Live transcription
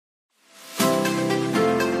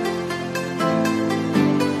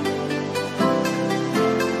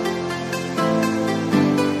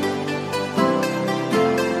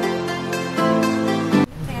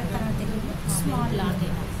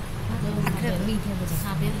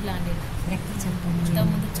నా పేరు బ్లాండీ.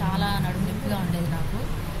 ఇంతకుముందు చాలా నడుము నొప్పిగా ఉండేది నాకు.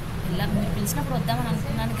 మీరు పిలిచినప్పుడు వద్దామని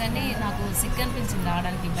అనుకున్నాను, కానీ నాకు సిక్ అనిపించింది,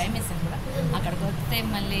 రావడానికి భయం వేసింది కూడా. అక్కడికి వస్తే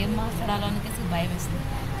మళ్ళీ ఏం మాట్లాడాలో అనేసి భయం వేసింది.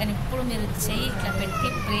 కానీ ఇప్పుడు మీరు చెయ్యి ఇట్లా పెట్టి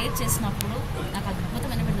ప్రేయర్ చేసినప్పుడు నాకు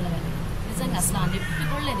అద్భుతమైన విడుదల కలిగింది. నిజంగా అసలు ఆ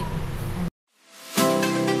నొప్పి కూడా లేదు ఇప్పుడు.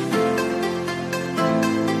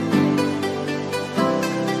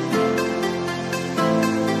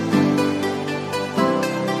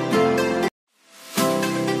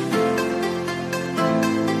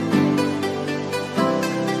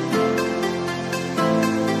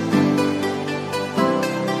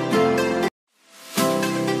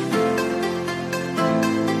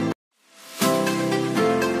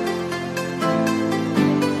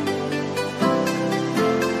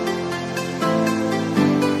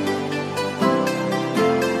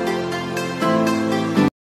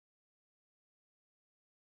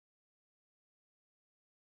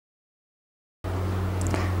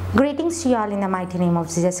 Greetings to you all in the mighty name of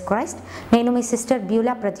Jesus Christ. నేను మీ సిస్టర్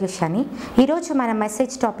బ్యూలా ప్రత్యూషాని. ఈరోజు మన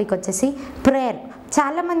మెసేజ్ టాపిక్ వచ్చేసి ప్రేయర్.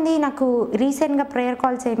 చాలామంది నాకు రీసెంట్గా prayer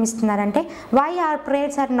calls ఏమిస్తున్నారంటే why are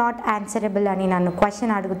prayers are not answerable అని నన్ను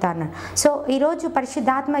క్వశ్చన్ అడుగుతాను. సో ఈరోజు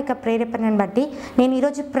పరిశుద్ధాత్మ యొక్క ప్రేరేపణను బట్టి నేను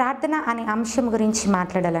ఈరోజు ప్రార్థన అనే అంశం గురించి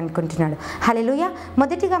మాట్లాడాలనుకుంటున్నాను. హల్లెలూయా.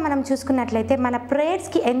 మొదటిగా మనం చూసుకున్నట్లయితే మన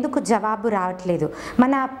ప్రేయర్స్కి ఎందుకు జవాబు రావట్లేదు,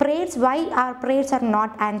 మన prayers why are prayers are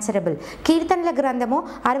not answerable. కీర్తనల గ్రంథము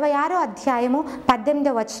 66వ అధ్యాయము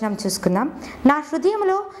 18వ వచనం చూసుకుందాం. నా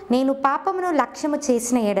హృదయంలో నేను పాపమును లక్ష్యము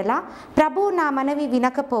చేసిన ఎడల ప్రభువు నా మనవి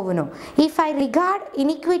వినకపోవును. If I regard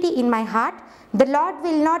iniquity in my heart the Lord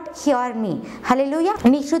will not hear me. హల్లెలూయా.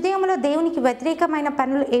 నీ హృదయంలో దేవునికి వ్యతిరేకమైన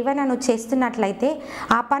పనులు ఏవైనా నువ్వు చేస్తున్నట్లయితే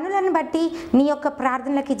ఆ పనులను బట్టి నీ యొక్క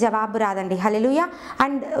ప్రార్థనలకి జవాబు రాదండి. హల్లెలూయా.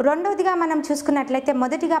 అండ్ రెండవదిగా మనం చూసుకున్నట్లయితే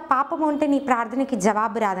మొదటిగా పాపం ఉంటే నీ ప్రార్థనకి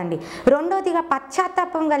జవాబు రాదండి. రెండవదిగా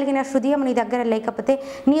పశ్చాత్తాపం కలిగిన హృదయం నీ దగ్గర లేకపోతే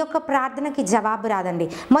నీ యొక్క ప్రార్థనకి జవాబు రాదండి.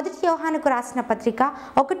 మొదటి యోహానుకు రాసిన పత్రిక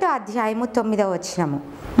 1వ అధ్యాయము 9వ వచనము.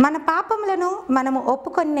 మన పాపములను మనము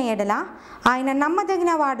ఒప్పుకొన్న ఎడల ఆయన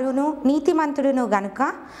నమ్మదగిన వాడును నీతిమంతుడును గనుక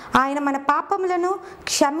ఆయన మన పాపములను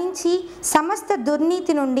క్షమించి సమస్త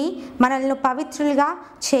దుర్నీతి నుండి మనల్ని పవిత్రులుగా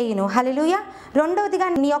చేయును. హల్లెలూయా. రెండవదిగా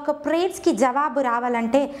నీ యొక్క ప్రేయర్స్కి జవాబు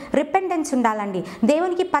రావాలంటే రిపెంటెన్స్ ఉండాలండి.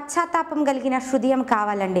 దేవునికి పశ్చాత్తాపం కలిగిన హృదయం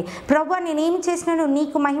కావాలండి. ప్రభువా నేనేం చేసినాను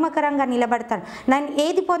నీకు మహిమకరంగా నిలబడతాను, నేను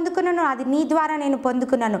ఏది పొందుకున్నానో అది నీ ద్వారా నేను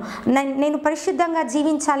పొందుకున్నాను, నేను పరిశుద్ధంగా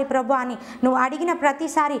జీవించాలి ప్రభు అని నువ్వు అడిగిన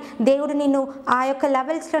ప్రతిసారి దేవుడు నిన్ను ఆ యొక్క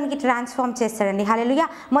లెవెల్స్లోనికి ట్రాన్స్ఫార్మ్ చేస్తాడండి. హల్లెలూయా.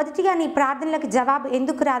 మొదటిగా నీ ప్రార్థనలకు జవాబు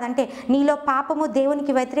ఎందుకు రాదంటే నీలో పాపము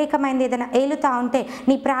దేవునికి వ్యతిరేకమైనది ఏదైనా ఏలుతా ఉంటే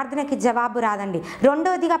నీ ప్రార్థనకి జవాబు రాదండి.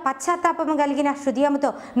 రెండవదిగా పశ్చాత్తాపము కలిగిన హృదయంతో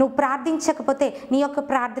నువ్వు ప్రార్థించకపోతే నీ యొక్క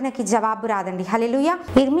ప్రార్థనకి జవాబు రాదండి. హల్లెలూయా.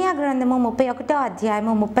 ఇర్మియా గ్రంథము 31వ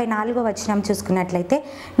అధ్యాయము 34వ వచనం చూసుకున్నట్లయితే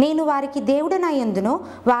నేను వారికి దేవుడనయ్యుందును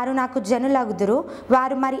వారు నాకు జనులగుదురు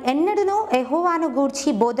వారు మరి ఎన్నడూను యెహోవాను గూర్చి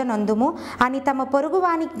బోధనొందుము అని తమ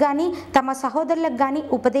పొరుగువానికి గాని తమ సహోదరులకు గాని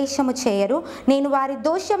ఉపదేశము చేయరు. నేను వారి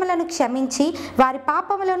దోషములను క్షమించి వారి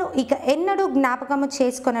పాపములను ఇక ఎన్నడూ జ్ఞాపకము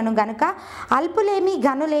చేసుకొనను గనుక అల్పులేమి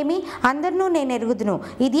గనులేమి అందరినూ నేను ఎరుగుదును.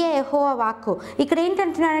 ఇదే యెహోవా వాక్కు. ఇక్కడ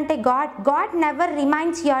ఏంటంటున్నాడంటే God never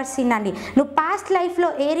reminds your sin అండి. నువ్వు పాస్ట్ లైఫ్లో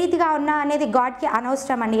ఏ రీతిగా ఉన్నా అనేది గాడ్కి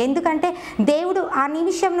అనవసరం అండి. ఎందుకంటే దేవుడు ఆ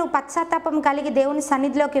నిమిషం నువ్వు పశ్చాత్తాపం కలిగి దేవుని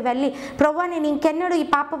సన్నిధిలోకి వెళ్ళి ప్రభువా నేను ఇంకెన్నడూ ఈ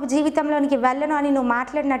పాపపు జీవితంలోనికి వెళ్ళను అని నువ్వు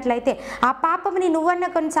మాట్లాడినట్లయితే ఆ పాపముని నువ్వన్న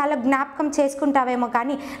కొన్నిసార్లు జ్ఞాపకం చేసుకుంటావేమో,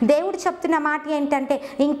 కానీ దేవుడు చెప్తున్న మాట ఏంటంటే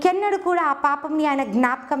ఇంకెన్నడూ కూడా ఆ పాపంని ఆయన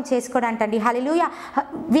జ్ఞాపకం చేసుకోడంటండి. హల్లెలూయా.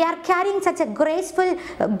 We are carrying such a graceful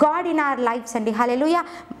God in our lifes అండి. హల్లెలూయా.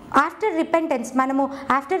 ఆఫ్టర్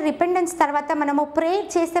రిపెంటెన్స్ తర్వాత మనము ప్రేయర్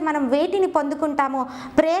చేస్తే మనం వేటిని పొందుకుంటామో,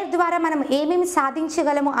 ప్రేయర్ ద్వారా మనం ఏమేమి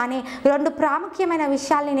సాధించగలము అనే రెండు ప్రాముఖ్యమైన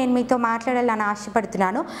విషయాల్ని నేను మీతో మాట్లాడాలని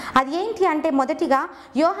ఆశపడుతున్నాను. అది ఏంటి అంటే మొదటిగా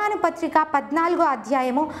యోహాను పత్రిక 14వ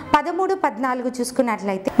అధ్యాయము 13-14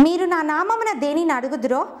 చూసుకున్నట్లయితే మీరు నా నామమున దేనిని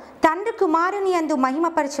అడుగుదురో తండ్రి కుమారుని యందు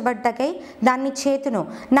మహిమపరచబడ్డకై దాన్ని చేతును.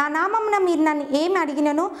 నా నామమున మీరు నన్ను ఏమి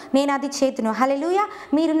అడిగినను నేను అది చేతును. హల్లెలూయా.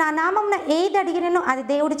 మీరు నా నామమున ఏది అడిగినను అది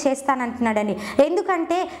దేవుడు చేస్తానంటున్నాడని.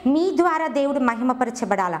 ఎందుకంటే మీ ద్వారా దేవుడు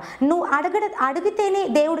మహిమపరచబడాల. నువ్వు అడిగితేనే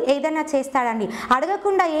దేవుడు ఏదైనా చేస్తాడండి.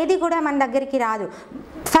 అడగకుండా ఏది కూడా మన దగ్గరికి రాదు.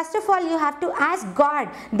 First of all you have to ask God.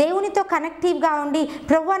 దేవునితో కనెక్టివ్గా ఉండి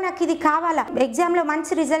ప్రభువా నాకు ఇది కావాలా, ఎగ్జామ్లో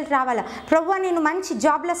మంచి రిజల్ట్ రావాలా, ప్రభువా నేను మంచి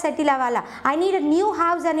జాబ్లో సెటిల్ అవ్వాలా, I need a new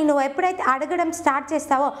house అని నువ్వు ఎప్పుడైతే అడగడం స్టార్ట్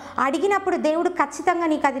చేస్తావో అడిగినప్పుడు దేవుడు ఖచ్చితంగా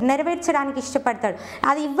నీకు అది నెరవేర్చడానికి ఇష్టపడతాడు,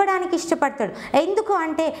 అది ఇవ్వడానికి ఇష్టపడతాడు. ఎందుకు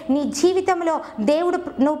అంటే నీ జీవితంలో దేవుడు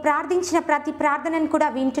నువ్వు ప్రార్థించిన ప్రతి ప్రార్థనను కూడా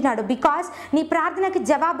వింటున్నాడు. బికాస్ నీ ప్రార్థనకి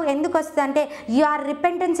జవాబు ఎందుకు వస్తుంది అంటే you are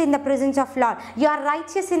repentance in the presence of lord, you are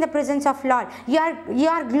righteous in the presence of lord, you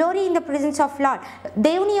are glory in the presence of lord.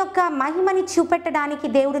 దేవుని యొక్క మహిమని చూపెట్టడానికి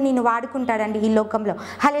దేవుడు నిన్ను వాడుకుంటాడండి ఈ లోకంలో.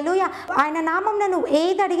 హల్లెలూయా. ఆయన నామంలో నువ్వు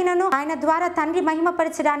ఏది అడిగినను ఆయన ద్వారా తండ్రి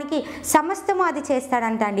మహిమపరచడానికి సమస్తము అది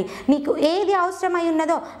చేస్తాడంట అండి. నీకు ఏది అవసరమై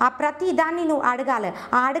ఉన్నదో ఆ ప్రతి దాన్ని నువ్వు అడగాలి.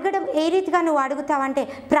 ఆ అడగడం ఏ రీతిగా నువ్వు అడుగుతావంటే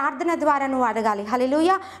ప్రార్థన ద్వారా నువ్వు అడగాలి.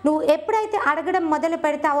 హల్లెలూయా. నువ్వు ఎప్పుడైతే అడగడం మొదలు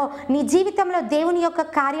పెడతావో నీ జీవితంలో దేవుని యొక్క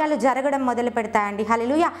కార్యాలు జరగడం మొదలు పెడతాయండి.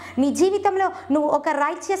 హల్లెలూయా. నీ జీవితంలో నువ్వు ఒక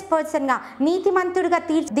రైచియస్ పర్సన్గా, నీతిమంతుడిగా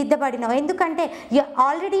తీర్చిదిద్దబడినావు. ఎందుకంటే యు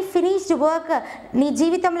ఆల్రెడీ ఫినిష్డ్ వర్క్ నీ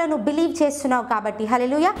జీవితంలో నువ్వు బిలీవ్ చేస్తున్నావు కాబట్టి.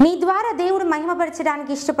 హల్లెలూయా. నీ ద్వారా దేవుడు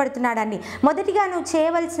మహిమపరచడానికి ఇష్టపడుతున్నాడండి. మొదటిగా నువ్వు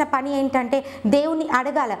చేయవలసిన పని ఏంటంటే దేవుని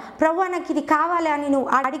అడగాల. ప్రభువా నాకు ఇది కావాలి అని నువ్వు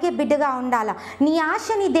అడిగే బిడ్డగా ఉండాలా. నీ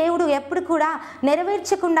ఆశని దేవుడు ఎప్పుడు కూడా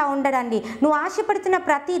నెరవేర్చకుండా ఉండడండి. నువ్వు ఆశపడుతున్న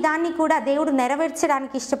ప్రతి దాన్ని కూడా దేవుడు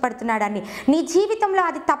నెరవేర్చడానికి ఇష్టపడుతున్నాడండి. నీ జీవితంలో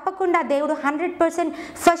అది తప్పకుండా దేవుడు 100%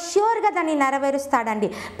 ఫర్ ష్యూర్గా దాన్ని నెరవేరుస్తాడండి.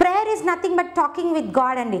 Prayer is nothing but talking with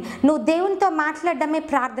God అండి. నువ్వు దేవునితో మాట్లాడడమే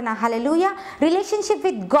ప్రార్థన. హల్లెలూయా. Relationship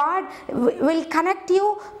with God will connect you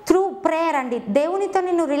through prayer అండి. దేవునితో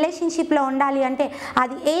నువ్వు రిలేషన్షిప్లో ఉండాలి అంటే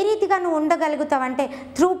అది ఏ రీతిగా నువ్వు ఉండగలుగుతావంటే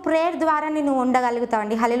త్రూ ప్రేయర్ ద్వారా నువ్వు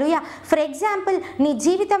ఉండగలుగుతావండి. హల్లెలూయా. ఫర్ ఎగ్జాంపుల్ నీ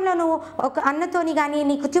జీవితంలో నువ్వు ఒక అన్నతోని కానీ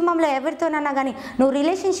నీ కుటుంబంలో ఎవరితోనన్నా కానీ నువ్వు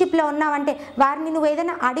రిలేషన్షిప్లో ఉన్నావంటే వారిని నువ్వు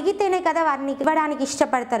ఏదైనా అడిగితేనే కదా వారిని ఇవ్వడానికి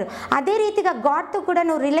ఇష్టపడతారు. అదే రీతిగా గాడ్తో కూడా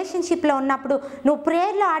నువ్వు రిలేషన్షిప్లో ఉన్నప్పుడు నువ్వు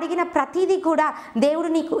ప్రేయర్లో అడిగిన ప్రతిదీ కూడా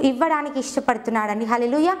దేవుడు నీకు ఇవ్వడానికి ఇష్టపడుతున్నాడండి.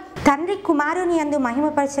 హల్లెలూయా. తండ్రి కుమారుని యందు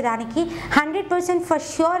మహిమపరచడానికి 100% ఫర్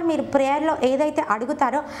ష్యూర్ మీరు ప్రేయర్లో ఏదైతే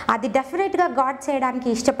అడుగుతారో అది డెఫినెట్గా గాడ్ చేయడానికి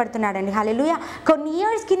ఇష్టపడుతున్నాడండి. హల్లెలూయా. కొన్ని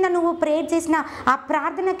ఇయర్స్ కింద నువ్వు ప్రేయర్ చేసిన ఆ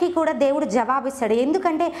ప్రార్థనకి కూడా దేవుడు జవాబిస్తాడు.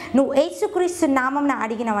 ఎందుకంటే నువ్వు యేసుక్రీస్తు నామంన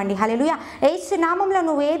అడిగినవండి. హల్లెలూయా. యేసు నామంలో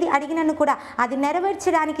నువ్వు ఏది అడిగినను కూడా అది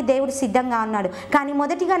నెరవేర్చడానికి దేవుడు సిద్ధంగా ఉన్నాడు. కానీ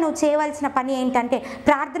మొదటిగా నువ్వు చేయవలసిన పని ఏంటంటే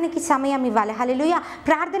ప్రార్థనకి సమయం ఇవ్వాలి. హల్లెలూయా.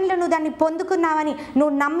 ప్రార్థనలో నువ్వు దాన్ని పొందుకున్నావని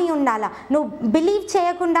నువ్వు నమ్మి ఉండాలా. నువ్వు బిలీవ్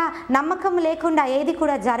చేయకుండా, నమ్మకం లేకుండా ఏది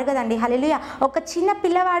కూడా జరగదండి. హల్లెలూయా. ఒక చిన్న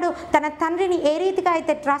పిల్లవాడు తన తండ్రిని ఏ రీతిగా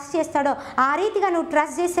అయితే ట్రస్ట్ చేస్తాడో ఆ రీతిగా నువ్వు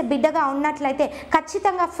ట్రస్ట్ చేసే బిడ్డగా ఉన్నట్లయితే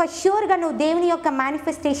ఖచ్చితంగా ఫర్ ష్యూర్గా నువ్వు దేవుని యొక్క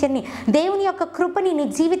మేనిఫెస్టేషన్ని, దేవుని యొక్క కృపని నీ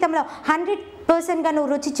జీవితంలో 100%గా నువ్వు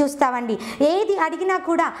రుచి చూస్తావండి. ఏది అడిగినా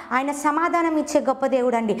కూడా ఆయన సమాధానం ఇచ్చే గొప్ప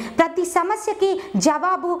దేవుడు అండి. ప్రతి సమస్యకి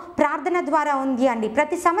జవాబు ప్రార్థన ద్వారా ఉంది అండి.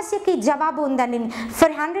 ప్రతి సమస్యకి జవాబు ఉందండి.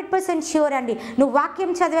 ఫర్ 100% ష్యూర్ అండి. నువ్వు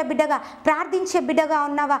వాక్యం చదివే బిడ్డగా, ప్రార్థించే బిడ్డగా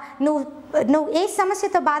ఉన్నావా, నువ్వు ఏ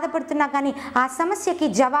సమస్యతో బాధపడుతున్నా కానీ ఆ సమస్యకి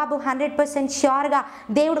జవాబు 100% ష్యూర్గా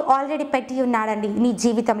దేవుడు ఆల్రెడీ పెట్టి ఉన్నాడండి నీ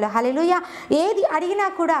జీవితంలో. హల్లెలూయా. ఏది అడిగినా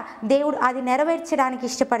కూడా దేవుడు అది నెరవేర్చడానికి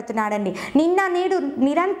ఇష్టపడుతున్నాడండి. నిన్న నేడు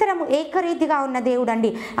నిరంతరము ఏకరీతిగా ఉన్న దేవుడు అండి.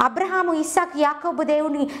 అబ్రహాము, ఇస్సాకు, యాకోబు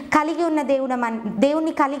దేవుని కలిగి ఉన్న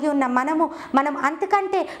దేవుని కలిగి ఉన్న మనం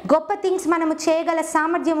అంతకంటే గొప్ప థింగ్స్ మనము చేయగల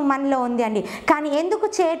సామర్థ్యము మనలో ఉంది అండి. కానీ ఎందుకు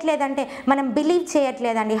చేయట్లేదంటే మనం బిలీవ్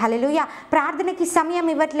చేయట్లేదండి. హల్లెలూయా. ప్రార్థనకి సమయం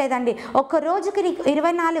ఇవ్వట్లేదండి. ఒక రోజుకి నీకు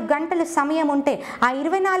 24 గంటలు సమయం ఉంటే ఆ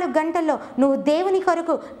 24 గంటల్లో నువ్వు దేవుని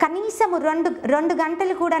కొరకు కనీసం రెండు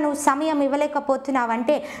గంటలు కూడా నువ్వు సమయం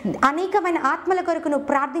ఇవ్వలేకపోతున్నావంటే, అనేకమైన ఆత్మల కొరకు నువ్వు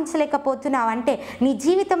ప్రార్థించలేకపోతున్నావంటే నీ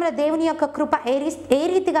జీవితంలో దేవుని యొక్క కృప ఏ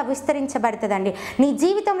రీతిగా విస్తరించబడుతుందండి. నీ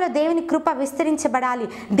జీవితంలో దేవుని కృప విస్తరించబడాలి,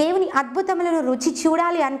 దేవుని అద్భుతములను రుచి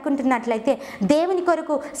చూడాలి అనుకుంటున్నట్లయితే దేవుని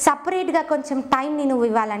కొరకు సపరేట్గా కొంచెం టైంని నువ్వు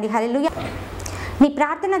ఇవ్వాలండి. హల్లెలూయా. నీ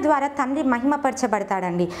ప్రార్థన ద్వారా తండ్రి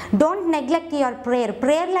మహిమపరచబడతాడండి. డోంట్ నెగ్లెక్ట్ యువర్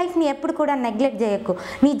ప్రేయర్ లైఫ్ని ఎప్పుడు కూడా నెగ్లెక్ట్ చేయకు.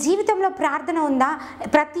 నీ జీవితంలో ప్రార్థన ఉందా,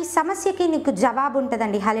 ప్రతి సమస్యకి నీకు జవాబు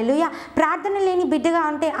ఉంటుందండి. హల్లెలూయా. ప్రార్థన లేని బిడ్డగా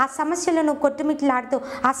ఉంటే ఆ సమస్యలో నువ్వు కొట్టుమిట్లాడుతూ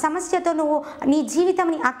ఆ సమస్యతో నువ్వు నీ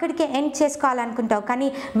జీవితంని అక్కడికే ఎండ్ చేసుకోవాలనుకుంటావు. కానీ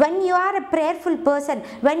when you are a prayerful person,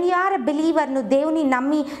 when you are a believer, నువ్వు దేవుని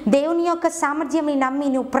నమ్మి, దేవుని యొక్క సామర్థ్యాన్ని నమ్మి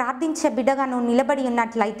నువ్వు ప్రార్థించే బిడ్డగా నువ్వు నిలబడి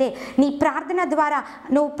ఉన్నట్లయితే నీ ప్రార్థన ద్వారా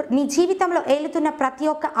నువ్వు నీ జీవితంలో ఏలుతున్న ప్రతి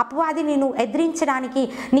ఒక్క అపవాదిని నువ్వు ఎదిరించడానికి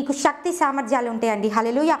నీకు శక్తి సామర్థ్యాలు ఉంటాయండి.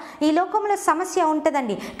 హల్లెలూయా. ఈ లోకంలో సమస్య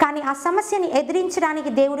ఉంటుందండి, కానీ ఆ సమస్యని ఎదిరించడానికి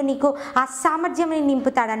దేవుడు నీకు ఆ సామర్థ్యాన్ని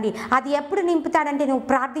నింపుతాడండి. అది ఎప్పుడు నింపుతాడంటే నువ్వు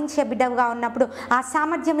ప్రార్థించే బిడ్డగా ఉన్నప్పుడు ఆ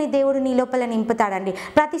సామర్థ్యాన్ని దేవుడు నీ లోపల నింపుతాడండి.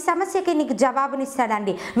 ప్రతి సమస్యకి నీకు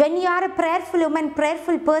జవాబునిస్తాడండి. When you are a prayerful women,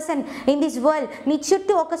 prayerful person in this world, నీ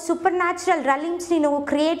చుట్టూ ఒక సూపర్ న్యాచురల్ రలిమ్స్ని నువ్వు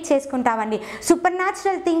క్రియేట్ చేసుకుంటావండి. సూపర్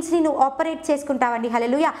న్యాచురల్ థింగ్స్ని నువ్వు ఆపరేట్ చేసుకుంటావండి.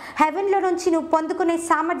 హల్లెలూయా. హెవెన్లో నుంచి నువ్వు పొందుకునే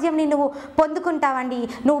సామర్థ్యంని నువ్వు పొందుకుంటావండి.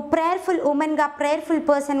 నువ్వు ప్రేయర్ఫుల్ ఉమెన్గా, ప్రేయర్ఫుల్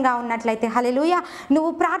పర్సన్గా ఉన్నట్లయితే. హల్లెలూయా.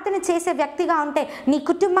 నువ్వు ప్రార్థన చేసే వ్యక్తిగా ఉంటే నీ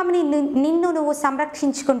కుటుంబంని నిన్ను నువ్వు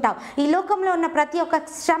సంరక్షించుకుంటావు. ఈ లోకంలో ఉన్న ప్రతి ఒక్క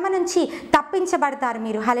శ్రమ నుంచి తప్పించబడతారు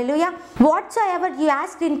మీరు. హల్లెలూయా. వాట్సోఎవర్ you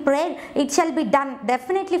asked in prayer it shall be done.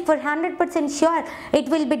 Definitely for 100% sure it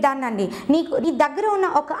will be done అండి. నీ దగ్గర ఉన్న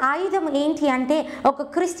ఒక ఆయుధం ఏంటి అంటే, ఒక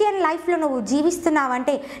క్రిస్టియన్ లైఫ్లో నువ్వు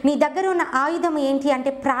జీవిస్తున్నావంటే నీ దగ్గర ఉన్న ఆయుధం ఏంటి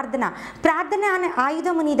అంటే ప్రార్థన. ప్రార్థన అనే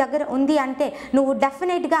ఆయుధం నీ దగ్గర ఉంది అంటే నువ్వు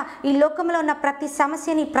డెఫినెట్గా ఈ లోకంలో ఉన్న ప్రతి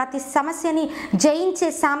సమస్యని జయించే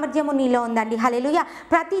సామర్థ్యము నీలో ఉందండి. హల్లెలూయా.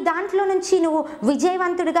 ప్రతి దాంట్లో నుంచి నువ్వు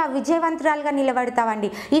విజయవంతురాలుగా నిలబడతావండి.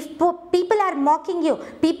 If people are mocking you,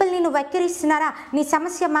 people నిన్ను వెక్కిరిస్తున్నారా, నీ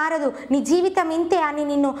సమస్య మారదు, నీ జీవితం ఇంతే అని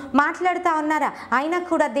నిన్ను మాట్లాడుతూ ఉన్నారా, అయినా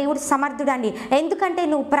కూడా దేవుడు సమర్థుడండి. ఎందుకంటే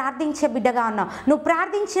నువ్వు ప్రార్థించే బిడ్డగా ఉన్నావు. నువ్వు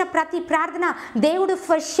ప్రార్థించిన ప్రతి ప్రార్థన దేవుడు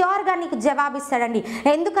ఫర్ ష్యూర్గా నీకు జవాబిస్తాడండి.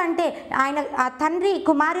 ఎందుకంటే ఆయన ఆ తండ్రి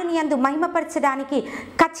కుమారుని యందు మహిమపరచడానికి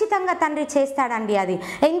ఖచ్చితంగా తండ్రి చేస్తాడండి అది.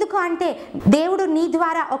 ఎందుకు అంటే దేవుడు నీ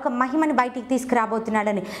ద్వారా ఒక మహిమని బయటికి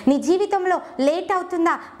తీసుకురాబోతున్నాడని. నీ జీవితంలో లేట్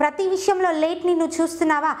అవుతుందా, ప్రతి విషయంలో లేట్ని నువ్వు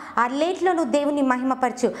చూస్తున్నావా, ఆ లేట్లో నువ్వు దేవుని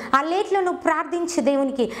మహిమపరచు. ఆ లేట్లో నువ్వు ప్రార్థించు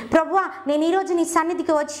దేవునికి, ప్రభువా నేను ఈరోజు నీ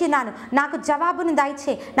సన్నిధికి వచ్చినాను, నాకు జవాబును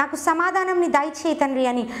దయచే, నాకు సమాధానంని దయచే తండ్రి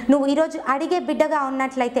అని నువ్వు ఈరోజు అడిగే బిడ్డగా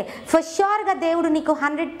ఉన్నట్లయితే ఫర్ ష్యూర్గా దేవుడు నీకు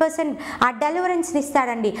 100% ఆ డెలివరెన్స్ని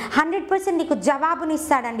ఇస్తాడండి. 100% నీకు జవాబుని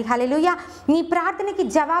ఇస్తాడండి. హల్లెలూయా. నీ ప్రార్థనకి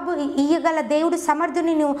జవాబు ఇయ్యగల దేవుడు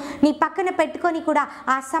సమర్థుని నువ్వు నీ పక్కన పెట్టుకొని కూడా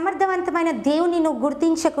ఆ సమర్థవంతమైన దేవుని నువ్వు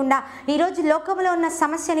గుర్తించకుండా ఈరోజు లోకంలో ఉన్న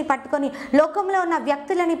సమస్యని పట్టుకొని, లోకంలో ఉన్న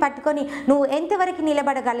వ్యక్తులని పట్టుకొని నువ్వు ఎంతవరకు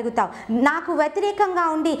నిలబడగలుగుతావు? నాకు వ్యతిరేకంగా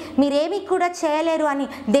ఉండి మీరేమీ కూడా చేయలేరు అని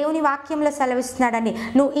దేవుని వాక్యంలో సెలవిస్తున్నాడండి.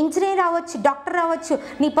 నువ్వు ఇంజనీర్ అవ్వచ్చు, డాక్టర్ అవ్వచ్చు,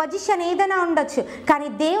 నీ పొజిషన్ ఏదైనా ఉండొచ్చు, కానీ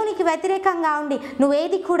దేవునికి వ్యతిరేకంగా ఉండి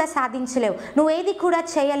నువ్వేది కూడా సాధించలేవు, నువ్వేది కూడా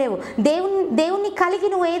చేయలేవు. దేవుణ్ణి కలిగి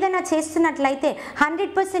నువ్వు ఏదైనా చేస్తున్నట్లయితే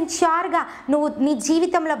 100% ష్యూర్గా నువ్వు నీ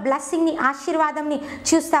జీవితంలో బ్లెస్సింగ్ని, ఆశీర్వాదంని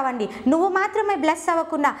చూస్తావండి. నువ్వు మాత్రమే బ్లెస్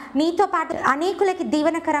అవ్వకుండా నీతో పాటు అనేకులకి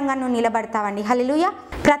దీవెనకరంగా నువ్వు నిలబడతావండి. హల్లెలూయా.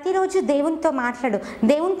 ప్రతిరోజు దేవునితో మాట్లాడు.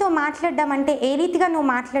 దేవునితో మాట్లాడడం అంటే ఏ రీతిగా నువ్వు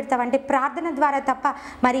మాట్లాడతావంటే ప్రార్థన ద్వారా తప్ప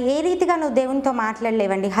మరి ఏ రీతిగా నువ్వు దేవునితో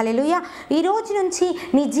మాట్లాడలేవండి. హల్లెలూయా. ఈ రోజు నుంచి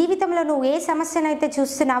నీ జీవితంలో నువ్వు ఏ సమస్యనైతే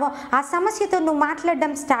చూస్తున్నావో ఆ సమస్యతో నువ్వు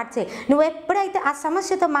మాట్లాడడం స్టార్ట్ చేయి. నువ్వు ఎప్పుడైతే ఆ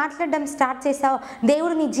సమస్యతో మాట్లాడడం స్టార్ట్ చేసావో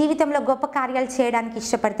దేవుడు నీ జీవితంలో గొప్ప కార్యాలు చేయడానికి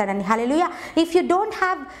ఇష్టపడతాడండి. హల్లెలూయా. If you don't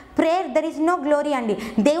have prayer there is no glory అండి.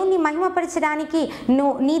 దేవుణ్ణి మహిమపరచడానికి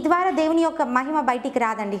నీ ద్వారా దేవుని యొక్క మహిమ బయటికి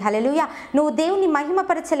రాదండి. హల్లెలూయా. నువ్వు దేవుని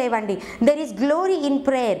మహిమపరచలేవండి. There is glory in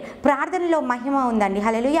prayer. ప్రార్థనలో మహిమ ఉందండి.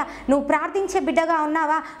 హల్లెలూయా. నువ్వు ప్రార్థించే బిడ్డగా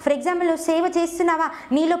ఉన్నావా, ఫర్ ఎగ్జాంపుల్ నువ్వు సేవ చేస్తున్నావా,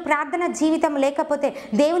 నీలో ప్రార్థన జీవితం లేకపోతే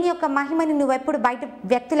దేవుని యొక్క మహిమని నువ్వు ఎప్పుడు బయట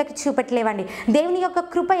వ్యక్తులకు చూపెట్టలేవండి. దేవుని యొక్క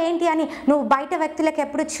కృప ఏంటి అని నువ్వు బయట వ్యక్తులకు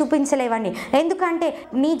ఎప్పుడు చూపించలేవండి. ఎందుకంటే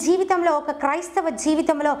నీ జీవితంలో, ఒక క్రైస్తవ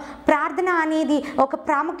జీవితంలో ప్రార్థన అనేది ఒక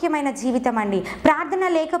ప్రాముఖ్యమైన జీవితం అండి. ప్రార్థన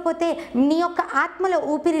లేకపోతే నీ యొక్క ఆత్మలో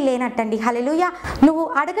ఊపిరి లేనట్టండి. హల్లెలూయా. నువ్వు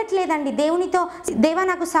అడగట్లేదండి దేవునితో, దేవా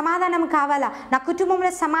నాకు సమాధానం కావాలా, నా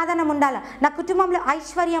కుటుంబంలో సమాధానం ఉండాలా, నా కుటుంబంలో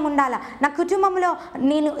ఐశ్వర్యం ఉండాలా, నా కుటుంబంలో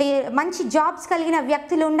నేను మంచి జాబ్స్ కలిగిన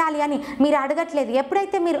వ్యక్తులు ఉండాలి అని మీరు అడగట్లేదు.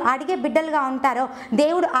 ఎప్పుడైతే మీరు అడిగే బిడ్డలుగా ఉంటారో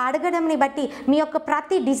దేవుడు అడగడంని బట్టి మీ యొక్క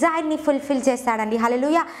ప్రతి డిజైర్ని ఫుల్ఫిల్ చేస్తాడండి.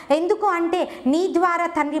 హల్లెలూయా. ఎందుకు అంటే నీ ద్వారా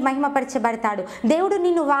తండ్రి మహిమపరచబడతాడు. దేవుడు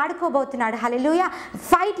నిన్ను వాడుకోబోతున్నాడు. హల్లెలూయా.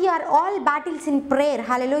 Fight your all battles in prayer.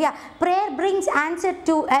 Hallelujah. Prayer brings answer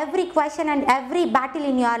to every question and every battle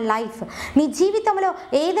in your life. నీ జీవితంలో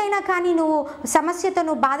ఏదైనా కానీ నువ్వు సమస్యతో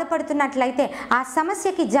నువ్వు బాధపడుతున్నట్లయితే ఆ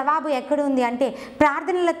సమస్యకి జవాబు ఎక్కడ ఉంది అంటే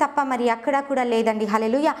ప్రార్థనలో తప్ప మరి ఎక్కడా కూడా లేదండి.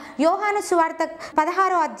 హల్లెలూయా. యోహాను సువార్త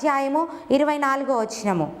 16వ అధ్యాయము 24వ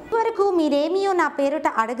వచనము. ఇదివరకు మీరేమీయో నా పేరుట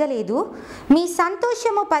అడగలేదు, మీ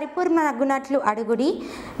సంతోషము పరిపూర్ణమగునట్లు అడుగుడి,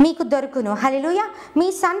 మీకు దొరుకును. హల్లెలూయా. మీ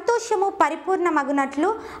సంతోషము పరిపూర్ణమగునట్లు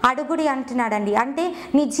అడుగుడి అంటున్నాడండి. అంటే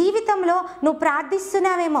నీ జీవితంలో నువ్వు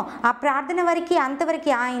ప్రార్థిస్తున్నావేమో, ఆ ప్రార్థన వరకు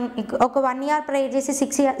అంతవరకు ఒక 1 year ప్రేయర్ చేసి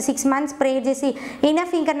 6 months ప్రేయర్ చేసి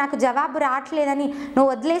ఇనఫ్, ఇంకా నాకు జవాబు రావట్లేదని నువ్వు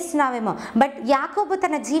వదిలేస్తున్నావేమో. బట్ యాకోబు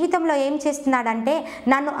తన జీవితంలో ఏం చేస్తున్నాడంటే,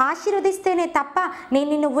 నన్ను ఆశీర్వదిస్తేనే తప్ప నేను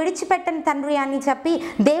నిన్ను విడిచిపెట్టను తండ్రి అని చెప్పి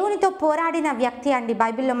దేవునితో పోరాడిన వ్యక్తి అండి.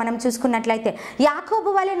 బైబిల్లో మనం చూసుకున్నట్లయితే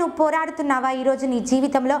యాకోబు వలె నువ్వు పోరాడుతున్నావా ఈరోజు నీ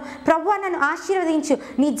జీవితంలో? ప్రభువా నన్ను ఆశీర్వదించు,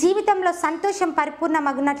 నీ జీవితంలో సంతోషం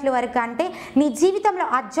పరిపూర్ణమగునట్లు వరకు అంటే నీ జీవితంలో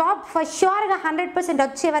ఆ జాబ్ ఫర్ ష్యూర్గా 100%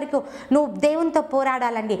 వచ్చే వరకు నువ్వు దేవునితో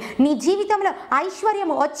పోరాడాలండి. నీ జీవితంలో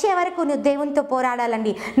ఐశ్వర్యం వచ్చే వరకు నువ్వు దేవునితో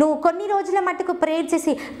పోరాడాలండి. నువ్వు కొన్ని రోజుల మట్టుకు ప్రేయర్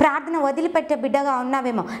చేసి ప్రార్థన వదిలిపెట్టే బిడ్డగా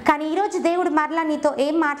ఉన్నావేమో, కానీ ఈరోజు దేవుడు మరలా నీతో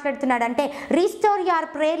ఏం మాట్లాడుతున్నాడంటే, restore your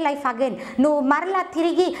prayer life again. నువ్వు మరలా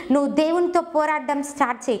తిరిగి నువ్వు దేవునితో పోరాడడం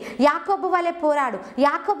స్టార్ట్ చేయి. యాకోబు వలె పోరాడు.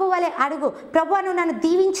 యాకోబు వలె అడుగు. ప్రభువా నువ్వు నన్ను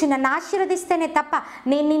దీవించు, నన్ను ఆశీర్వదిస్తేనే తప్ప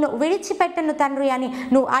నేను నిన్ను విడిచిపెట్టను తండ్రి అని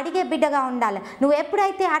నువ్వు అడిగే బిడ్డగా ఉండాలి. నువ్వు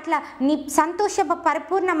ఎప్పుడైతే అట్లా నీ సంతోషపు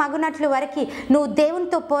పరిపూర్ణ మగునట్లు వరకు నువ్వు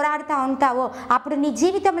దేవునితో పోరాడుతూ ఉంటావో అప్పుడు నీ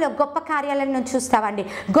జీవితంలో గొప్ప కార్యాలను నువ్వు చూస్తావండి,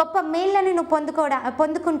 గొప్ప మేళ్ళని నువ్వు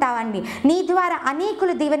పొందుకుంటావండి. నీ ద్వారా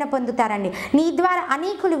అనేకులు దీవెన పొందుతారండి, నీ ద్వారా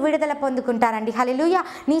అనేకులు విడుదల పొందుకుంటారండి. హల్లెలూయా.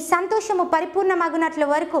 నీ సంతోషము పరిపూర్ణ మగునట్ల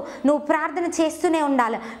వరకు నువ్వు ప్రార్థన చేస్తూనే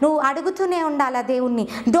ఉండాలి, నువ్వు అడుగుతూనే ఉండాలి దేవుణ్ణి.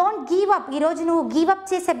 Don't give up. ఈరోజు నువ్వు గివ్ అప్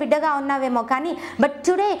చేసే బిడ్డగా ఉన్నావేమో కానీ but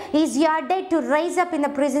today is your day to rise up in the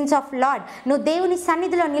presence of lord. నువ్వు దేవుని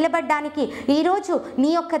సన్నిధిలో నిలబడడానికి ఈరోజు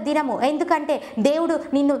నీ యొక్క దినము. ఎందుకంటే దేవుడు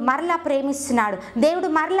నిన్ను మరలా ప్రేమిస్తున్నాడు, దేవుడు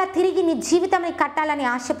మరలా తిరిగి నీ జీవితాన్ని కట్టాలని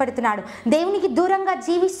ఆశపడుతున్నాడు. దేవునికి దూరంగా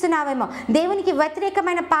జీవిస్తున్నావేమో, దేవునికి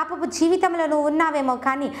వ్యతిరేకమైన పాపపు జీవితంలో నువ్వు ఉన్నావేమో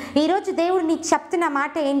కానీ ఈరోజు దేవుడు నీకు చెప్తున్న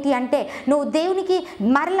మాట ఏంటి అంటే నువ్వు దేవునికి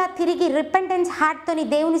మరలా తిరిగి రిపెంటెన్స్ హార్ట్తోని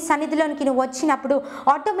దేవుని సన్నిధిలోనికి నువ్వు వచ్చినప్పుడు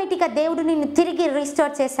ఆటోమేటిక్గా దేవుడు నిన్ను తిరిగి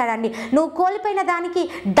రీస్టోర్ చేస్తాడండి. నువ్వు కోల్పోయిన దానికి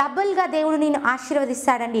డబుల్గా దేవుడు నిన్ను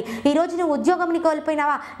ఆశీర్వదిస్తాడండి. ఈరోజు నువ్వు ఉద్యోగంని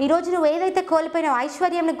కోల్పోయినావా, ఈరోజు నువ్వు ఏదైతే కోల్పోయినావో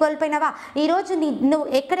ఐశ్వర్యంని కోల్పోయినావా, ఈరోజు నువ్వు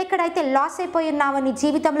ఎక్కడెక్కడైతే లాస్ అయిపోయి ఉన్నావో నీ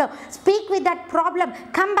జీవితంలో speak with that problem,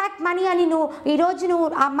 come back money అని ఈరోజు నువ్వు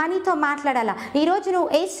ఆ మనీతో మాట్లాడాలా. ఈరోజు నువ్వు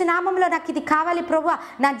యేసు నామములో నాకు ఇది కావాలి ప్రభువా,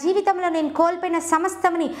 నా జీవితంలో నేను కోల్పోయిన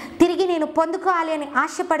సమస్తముని తిరిగి నేను పొందుకోవాలి అని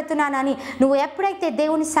ఆశపడుతున్నానని నువ్వు ఎప్పుడైతే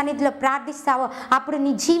దేవుని సన్నిధిలో ప్రార్థిస్తావో అప్పుడు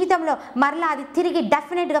నీ జీవితంలో మరలా అది తిరిగి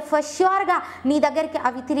డెఫినెట్గా ఫర్ ష్యూర్గా నీ దగ్గరికి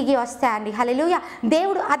అవి తిరిగి వస్తాయండి. హల్లెలూయా.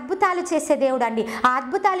 దేవుడు అద్భుతాలు చేసే దేవుడు అండి. ఆ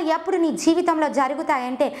అద్భుతాలు ఎప్పుడు నీ జీవితంలో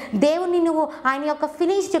జరుగుతాయంటే దేవుని నువ్వు ఆయన యొక్క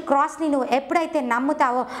ఫినిష్డ్ క్రాస్ని నువ్వు ఎప్పుడైతే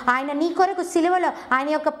నమ్ముతావో, ఆయన నీ కొరకు సిలువలో ఆయన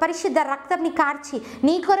యొక్క పరిశుద్ధ రక్తంని కార్చి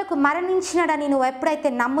నీ కొరకు మరణించినాడని నువ్వు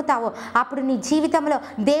ఎప్పుడైతే నమ్ముతావో అప్పుడు నీ జీవితంలో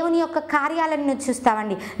దేవుని యొక్క కార్యాలను నువ్వు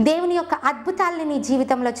చూస్తావండి, దేవుని యొక్క అద్భుతాలని నీ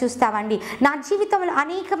జీవితంలో చూస్తావండి. నా జీవితంలో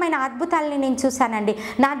అనేకమైన అద్భుతాలని నేను చూశానండి.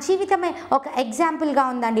 నా జీవితమే ఒక ఎగ్జాంపుల్గా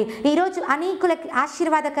ఉందండి. ఈరోజు అనేకులకి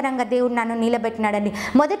ఆశీర్వాదకరంగా దేవుడు నన్ను నిలబెట్టినాడండి.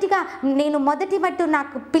 మొదటిగా నేను మొదటి మెట్టు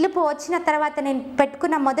నాకు పిలుపు వచ్చిన తర్వాత నేను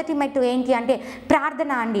పెట్టుకున్న మొదటి మెట్టు ఏంటి అంటే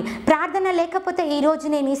ప్రార్థన అండి. ప్రార్థన లేకపోతే ఈరోజు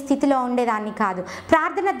నేను ఈ స్థితిలో ఉండేదాన్ని కాదు.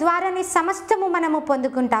 ప్రార్థన ద్వారానే సమస్తము మనము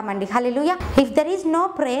పొందుకుంటామండి. హల్లెలూయా. If there is no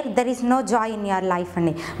prayer there is no Joy in your life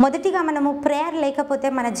అండి. మొదటిగా మనము ప్రేయర్ లేకపోతే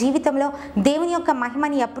మన జీవితంలో దేవుని యొక్క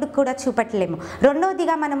మహిమని ఎప్పుడు కూడా చూపట్లేము.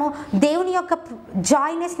 రెండవదిగా మనము దేవుని యొక్క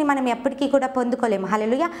జాయ్నెస్ని మనం ఎప్పటికీ కూడా పొందుకోలేము.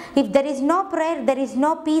 హల్లెలూయా. If there is no prayer there is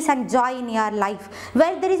no piece and Joy in your life.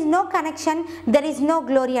 Where there is no connection there is no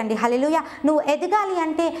glory అండి. హల్లెలూయా. నువ్వు ఎదగాలి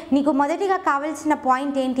అంటే నీకు మొదటిగా కావాల్సిన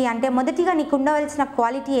పాయింట్ ఏంటి అంటే మొదటిగా నీకు ఉండవలసిన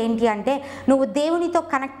క్వాలిటీ ఏంటి అంటే నువ్వు దేవునితో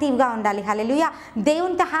కనెక్టివ్గా ఉండాలి. హల్లెలూయా.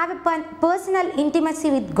 దేవునితో have a personal intimacy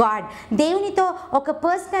with God. దేవునితో ఒక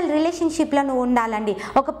పర్సనల్ రిలేషన్షిప్లో నువ్వు ఉండాలండి.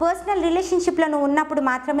 ఒక పర్సనల్ రిలేషన్షిప్లో నువ్వు ఉన్నప్పుడు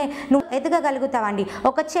మాత్రమే నువ్వు ఎదగగలుగుతావండి.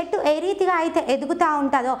 ఒక చెట్టు ఏ రీతిగా అయితే ఎదుగుతూ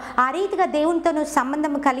ఉంటుందో ఆ రీతిగా దేవునితో నువ్వు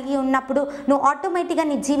సంబంధం కలిగి ఉన్నప్పుడు నువ్వు ఆటోమేటిక్గా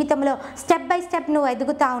నీ జీవితంలో స్టెప్ బై స్టెప్ నువ్వు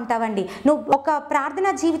ఎదుగుతూ ఉంటావండి. నువ్వు ఒక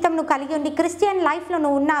ప్రార్థనా జీవితం నువ్వు కలిగి ఉండి క్రిస్టియన్ లైఫ్లో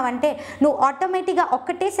నువ్వు ఉన్నావంటే నువ్వు ఆటోమేటిక్గా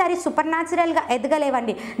ఒక్కటేసారి సూపర్ న్యాచురల్గా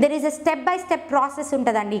ఎదగలేవండి. There is a step by step process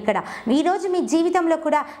ఉంటుందండి. ఇక్కడ ఈరోజు మీ జీవితంలో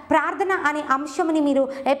కూడా ప్రార్థన అనే అంశంని మీరు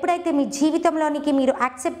ఎప్పుడైతే మీ జీవితంలోనికి మీరు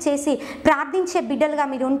యాక్సెప్ట్ చేసి ప్రార్థించే బిడ్డలుగా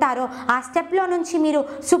మీరు ఉంటారో ఆ స్టెప్లో నుంచి మీరు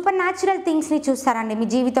సూపర్ న్యాచురల్ థింగ్స్ని చూస్తారండి మీ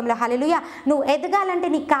జీవితంలో. హల్లెలూయా. నువ్వు ఎదగాలంటే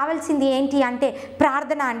నీకు కావాల్సింది ఏంటి అంటే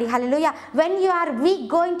ప్రార్థన అండి. హల్లెలూయా. When you are weak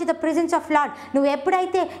going to the presence of lord, నువ్వు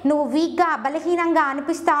ఎప్పుడైతే నువ్వు వీక్గా బలహీనంగా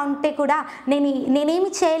అనిపిస్తూ ఉంటే కూడా నేనేమి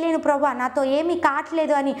చేయలేను ప్రభువా, నాతో ఏమీ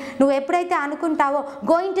కావట్లేదు అని నువ్వు ఎప్పుడైతే అనుకుంటావో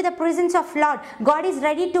going to the presence of lord, God is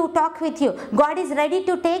ready to talk with you, God is ready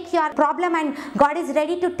to take your problem and God is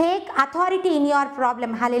ready to take authority in your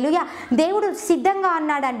problem. హల్లెలూయా. దేవుడు సిద్ధంగా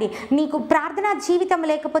ఉన్నాడండి. నీకు ప్రార్థనా జీవితం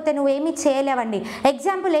లేకపోతే నువ్వేమీ చేయలేవండి.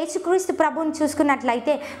 ఎగ్జాంపుల్ యేసుక్రీస్తు ప్రభువుని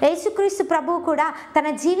చూసుకున్నట్లయితే యేసుక్రీస్తు ప్రభువు కూడా తన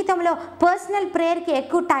జీవితంలో పర్సనల్ ప్రేయర్కి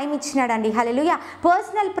ఎక్కువ టైం ఇచ్చినాడండి. హల్లెలూయా.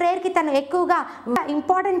 పర్సనల్ ప్రేయర్కి తను ఎక్కువగా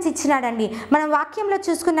ఇంపార్టెన్స్ ఇచ్చినాడండి. మనం వాక్యంలో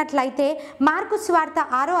చూసుకున్నట్లయితే మార్కు సువార్త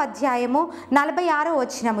 6వ అధ్యాయము 46వ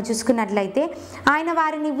వచనము చూసుకున్నట్లయితే ఆయన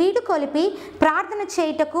వారిని వీడుకొలిపి ప్రార్థన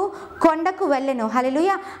చేయుటకు కొండకు వెళ్ళెను.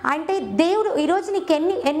 హల్లెలూయా. అంటే దేవుడు ఈరోజు నీకు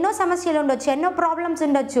ఎన్నో సమస్యలు ఉండొచ్చు, ఎన్నో ప్రాబ్లమ్స్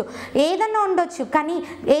ఉండొచ్చు, ఏదన్నా ఉండొచ్చు, కానీ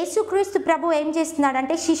యేసుక్రీస్తు ప్రభు ఏం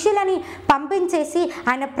చేస్తున్నాడంటే శిష్యులని పంపించేసి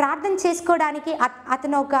ఆయన ప్రార్థన చేసుకోవడానికి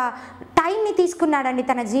అతను ఒక టైంని తీసుకున్నాడండి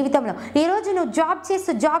తన జీవితంలో. ఈరోజు నువ్వు జాబ్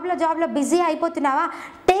చేస్తూ జాబ్లో busy అయిపోతున్నావా,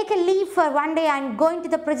 take take a leave for one day and going to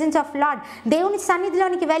the presence of lord. దేవుని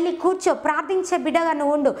సన్నిధిలోనికి వెళ్ళి కూర్చో, ప్రార్థించే బిడ్డగా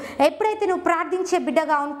నువ్వు ఉండు. ఎప్పుడైతే నువ్వు ప్రార్థించే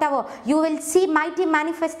బిడ్డగా ఉంటావో you will see mighty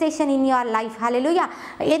manifestation in your life. హల్లెలూయా.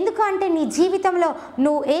 ఎందుకు అంటే నీ జీవితంలో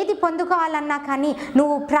నువ్వు ఏది పొందుకోవాలన్నా కానీ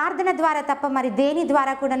నువ్వు ప్రార్థన ద్వారా తప్ప మరి దేని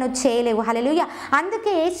ద్వారా కూడా నువ్వు చేయలేవు. హల్లెలూయా.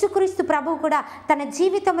 అందుకే యేసుక్రీస్తు ప్రభువు కూడా తన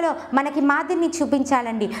జీవితంలో మనకి మాదిరిని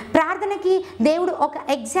చూపించాలండి. ప్రార్థనకి దేవుడు ఒక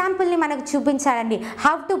ఎగ్జాంపుల్ని మనకు చూపించాలండి.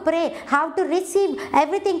 How to pray, how to receive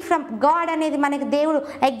everything from God అనేది మనకి దేవుడు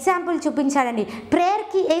ఎగ్జాంపుల్ చూపించాడండి.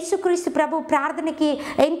 ప్రేయర్కి యేసుక్రీస్తు ప్రభు ప్రార్థనకి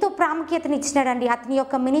ఎంతో ప్రాముఖ్యతను ఇచ్చినాడండి. అతని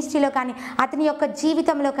యొక్క మినిస్ట్రీలో కానీ అతని యొక్క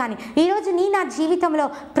జీవితంలో కానీ. ఈరోజు నా జీవితంలో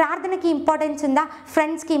ప్రార్థనకి ఇంపార్టెన్స్ ఉందా?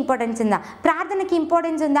 ఫ్రెండ్స్కి ఇంపార్టెన్స్ ఉందా? ప్రార్థనకి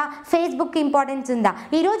ఇంపార్టెన్స్ ఉందా? ఫేస్బుక్కి ఇంపార్టెన్స్ ఉందా?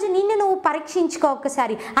 ఈరోజు నిన్ను నువ్వు పరీక్షించుకో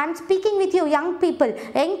ఒక్కసారి. I'm speaking with you young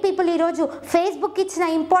people. ఈరోజు ఫేస్బుక్కి ఇచ్చిన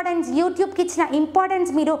ఇంపార్టెన్స్, యూట్యూబ్కి ఇచ్చిన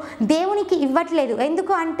ఇంపార్టెన్స్ మీరు దేవునికి ఇవ్వట్లేదు.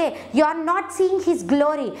 ఎందుకు అంటే you are not seeing his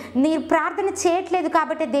glory. మీరు ప్రార్థన చేయట్లేదు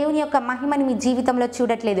కాబట్టి దేవుని యొక్క మహిమని మీ జీవితంలో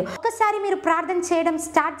చూడట్లేదు. ఒక్కసారి మీరు ప్రార్థన చేయడం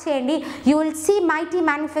స్టార్ట్ చేయండి. You will see mighty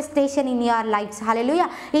manifestation in your lifes. హల్లెలూయా.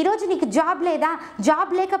 ఈరోజు నీకు జాబ్ లేదా?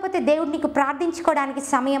 జాబ్ లేకపోతే దేవుడు నీకు ప్రార్థించుకోవడానికి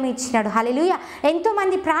సమయం ఇచ్చినాడు. హల్లెలూయా.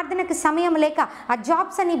 ఎంతోమంది ప్రార్థనకు సమయం లేక ఆ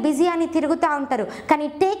జాబ్స్ అని బిజీ అని తిరుగుతూ ఉంటారు. కానీ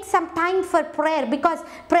take some time for prayer because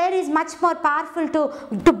prayer is much more powerful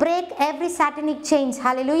to break every satanic chains.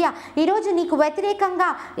 హల్లెలూయా. ఈరోజు నీకు వ్యతిరేకంగా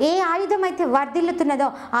ఏ ఆయుధం అయితే వర్ధిల్లుతున్నదో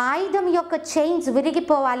ఆ ఆయుధం యొక్క చైన్స్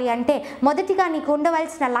విరిగిపోవాలి అంటే మొదటిగా నీకు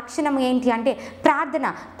ఉండవలసిన లక్షణం ఏంటి అంటే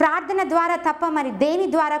ప్రార్థన ద్వారా తప్ప మరి దేని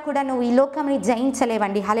ద్వారా కూడా నువ్వు ఈ లోకంని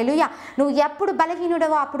జయించలేవండి. హల్లెలూయా. నువ్వు ఎప్పుడు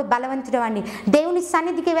బలహీనుడవో అప్పుడు బలవంతుడవండి. దేవుని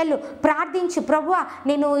సన్నిధికి వెళ్ళు, ప్రార్థించు. ప్రభువా,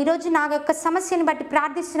 నేను ఈరోజు నా యొక్క సమస్యను బట్టి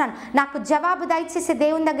ప్రార్థిస్తున్నాను, నాకు జవాబు దయచేసే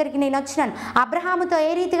దేవుని దగ్గరికి నేను వచ్చినాను. అబ్రహాముతో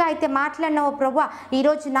ఏ రీతిగా అయితే మాట్లాడినావో ప్రభువా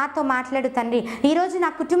ఈరోజు నాతో మాట్లాడు తండ్రి. ఈరోజు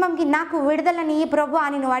నా కుటుంబంకి నాకు విడుదలని ఈ ప్రభువా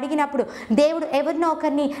అని నువ్వు అడిగినప్పుడు దేవుడు ఎవరినో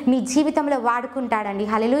ఒకరిని నీ జీవితంలో వాడుకుంటాడండి.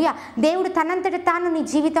 హల్లెలూయా. దేవుడు తనంతట తాను నీ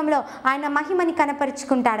జీవితంలో ఆయన మహిమని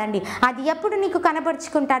కనపరుచుకుంటాడండి. అది ఎప్పుడు నీకు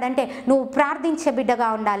కనపరుచుకుంటాడంటే నువ్వు ప్రార్థించే బిడ్డగా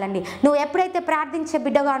ఉండాలండి. నువ్వు ఎప్పుడైతే ప్రార్థించే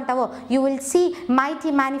బిడ్డగా ఉంటావో you will see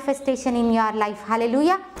mighty manifestation in your life.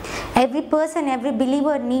 Hallelujah. Every person, every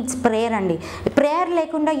believer needs prayer అండి. ప్రేయర్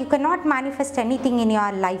లేకుండా you can not manifest anything in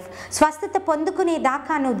your life. స్వస్థత పొందుకునే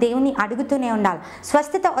దాకా నువ్వు దేవుని అడుగుతూనే ఉండాలి.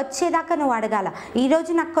 స్వస్థత వచ్చేదాకా నువ్వు అడగాల.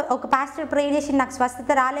 ఈరోజు నాకు ఒక పాస్టర్ ప్రే చేసి నాకు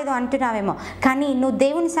స్వస్థత రాలేదు అంటున్నావేమో, కానీ నువ్వు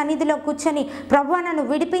దేవుని సన్నిధిలో కూర్చొని ప్రభువా నన్ను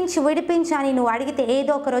విడిపించు అని నువ్వు అడిగితే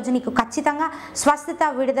ఏదో ఒక రోజు నీకు ఖచ్చితంగా స్వస్థత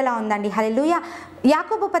విడుదల ఉందండి. హల్లెలూయా.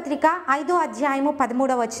 యాకోబు పత్రిక 5వ అధ్యాయము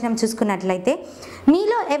 13వ వచనం చూసుకున్నట్లయితే,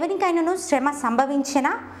 మీలో ఎవరికైనాను శ్రమ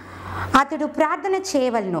సంభవించినా అతడు ప్రార్థన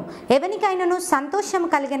చేయవలను, ఎవరికైనాను సంతోషం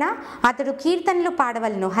కలిగినా అతడు కీర్తనలు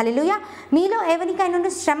పాడవలను. హల్లెలూయా. మీలో ఎవరికైనాను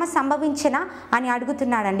శ్రమ సంభవించినా అని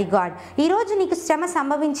అడుగుతున్నాడండి గాడ్. ఈరోజు నీకు శ్రమ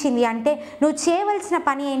సంభవించింది అంటే నువ్వు చేయవలసిన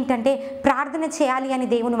పని ఏంటంటే ప్రార్థన చేయాలి అని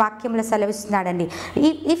దేవుని వాక్యంలో సెలవిస్తున్నాడండి.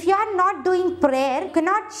 If you are not doing prayer you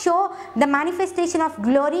cannot show the manifestation of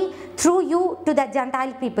glory through you to the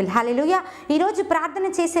gentile people. హల్లెలూయా. ఈరోజు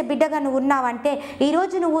ప్రార్థన చేసే బిడ్డగా నువ్వు ఉన్నావంటే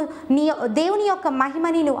ఈరోజు నువ్వు నీ దేవుని యొక్క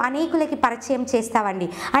మహిమని నువ్వు అనేకులకి పరిచయం చేస్తావండి.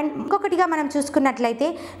 అండ్ ఇంకొకటిగా మనం చూసుకున్నట్లయితే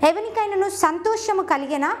ఎవరికైనా సంతోషము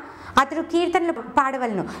కలిగినా అతడు కీర్తనలు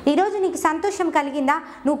పాడవలను. ఈరోజు నీకు సంతోషం కలిగిందా?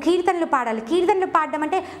 నువ్వు కీర్తనలు పాడాలి. కీర్తనలు పాడడం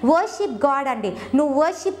అంటే వర్షిప్ గాడ్ అండి. నువ్వు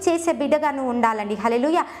వర్షిప్ చేసే బిడ్డగా నువ్వు ఉండాలండి.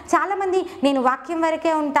 హల్లెలూయా. చాలామంది నేను వాక్యం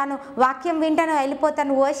వరకే ఉంటాను, వాక్యం వింటాను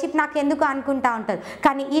వెళ్ళిపోతాను, వర్షిప్ నాకు ఎందుకు అనుకుంటా ఉంటారు.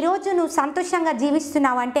 కానీ ఈరోజు నువ్వు సంతోషంగా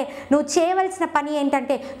జీవిస్తున్నావు అంటే నువ్వు చేయవలసిన పని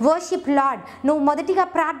ఏంటంటే వర్షిప్ లార్డ్. నువ్వు మొదటిగా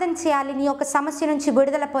ప్రార్థన చేయాలి నీ యొక్క సమస్య నుంచి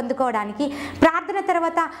విడుదల పొందుకోవడానికి. ప్రార్థన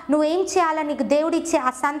తర్వాత నువ్వు ఏం చేయాలి? నీకు దేవుడిచ్చే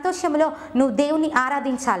ఆ సంతోషంలో నువ్వు దేవుని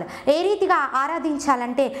ఆరాధించాలి. ఏ రీతిగా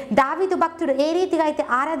ఆరాధించాలంటే దావీదు భక్తుడు ఏ రీతిగా అయితే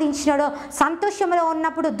ఆరాధించినాడో సంతోషంలో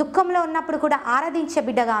ఉన్నప్పుడు దుఃఖంలో ఉన్నప్పుడు కూడా ఆరాధించే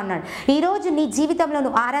బిడ్డగా ఉన్నాడు. ఈరోజు నీ జీవితంలో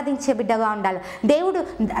నువ్వు ఆరాధించే బిడ్డగా ఉండాలి. దేవుడు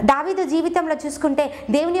దావీదు జీవితంలో చూసుకుంటే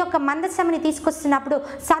దేవుని యొక్క మందసముని తీసుకొస్తున్నప్పుడు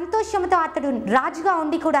సంతోషంతో అతడు రాజుగా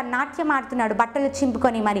ఉండి కూడా నాట్యం ఆడుతున్నాడు బట్టలు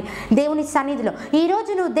చింపుకొని మరి దేవుని సన్నిధిలో.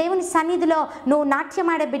 ఈరోజు నువ్వు దేవుని సన్నిధిలో నువ్వు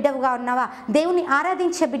నాట్యమాడే బిడ్డవుగా ఉన్నావా? దేవుని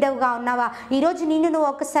ఆరాధించే బిడ్డవుగా ఉన్నావా? ఈరోజు నిన్ను నువ్వు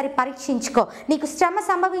ఒకసారి పరీక్షించుకో. నీకు శ్రమ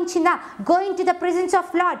సంభవించిందా? Go in to the presence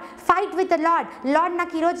of lord, fight with the lord. Lord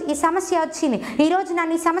నాకు ఈరోజు ఈ సమస్య వచ్చింది, ఈరోజు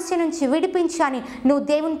నన్ను ఈ సమస్య నుంచి విడిపించు అని నువ్వు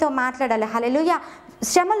దేవునితో మాట్లాడాలి. హల్లెలూయా.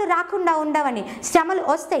 శ్రమలు రాకుండా ఉండవని. శ్రమలు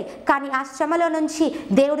వస్తాయి, కానీ ఆ శ్రమలో నుంచి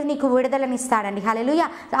దేవుడు నీకు విడుదలనిస్తాడండి. హల్లెలూయా.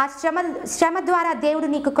 ఆ శ్రమ ద్వారా దేవుడు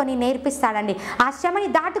నీకు కొన్ని నేర్పిస్తాడండి. ఆ శ్రమని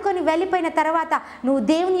దాటుకొని వెళ్ళిపోయిన తర్వాత నువ్వు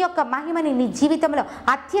దేవుని యొక్క మహిమని నీ జీవితంలో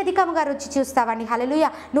అత్యధికంగా రుచి చూస్తావండి. హల్లెలూయా.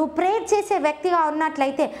 నువ్వు ప్రేయర్ చేసే వ్యక్తిగా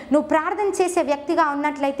ఉన్నట్లయితే, నువ్వు ప్రార్థన చేసే వ్యక్తిగా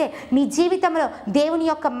ఉన్నట్లయితే నీ జీవితంలో దేవుని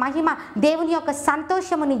యొక్క మహిమ, దేవుని యొక్క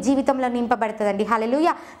సంతోషము నీ జీవితంలో నింపబడుతుందండి.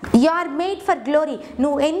 హల్లెలూయా. You are made for glory.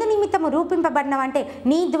 నువ్వు ఎందు నిమిత్తము రూపింపబడినవంటే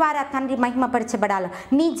నీ ద్వారా తండ్రి మహిమపరచబడాలి,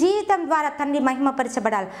 నీ జీవితం ద్వారా తండ్రి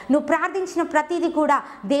మహిమపరచబడాలి. నువ్వు ప్రార్థించిన ప్రతిదీ కూడా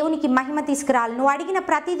దేవునికి మహిమ తీసుకురావాలి. నువ్వు అడిగిన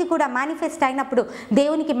ప్రతిదీ కూడా మేనిఫెస్ట్ అయినప్పుడు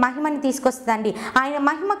దేవునికి మహిమని తీసుకొస్తుందండి. ఆయన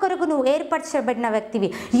మహిమ కొరకు నువ్వు ఏర్పరచబడిన వ్యక్తివి.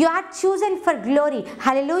 You are chosen for glory.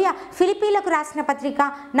 హల్లెలూయా. ఫిలిప్పీలకు రాసిన పత్రిక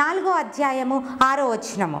 4వ అధ్యాయము 6వ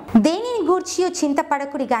వచనము. దేనిని గూర్చి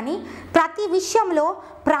చింతపడకుడి గాని ప్రతి విషయంలో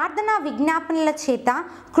ప్రార్థనా విజ్ఞాపనల చేత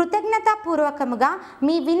కృతజ్ఞతాపూర్వకముగా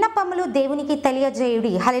మీ విన్నపములు దేవునికి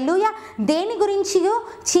తెలియజేయుడి. హల్లెలూయా. దేని గురించి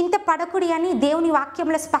చింతపడకుడి అని దేవుని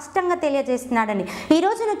వాక్యంలో స్పష్టంగా తెలియజేస్తున్నాడని.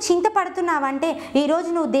 ఈరోజు నువ్వు చింతపడుతున్నావంటే ఈరోజు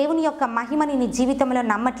నువ్వు దేవుని యొక్క మహిమని నీ జీవితంలో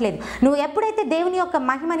నమ్మట్లేదు. నువ్వు ఎప్పుడైతే దేవుని యొక్క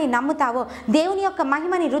మహిమని నమ్ముతావో, దేవుని యొక్క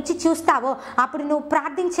మహిమని రుచి చూస్తావో, అప్పుడు నువ్వు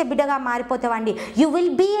ప్రార్థించే బిడ్డగా మారిపోతావండి. You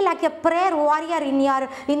will be like a prayer warrior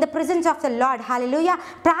in the presence of the lord. హల్లెలూయా.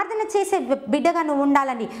 ప్రార్థన చేసే బిడ్డగా నువ్వు ఉండాలి.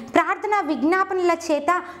 ప్రార్థన విజ్ఞాపనల చేత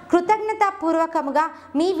కృతజ్ఞతాపూర్వకముగా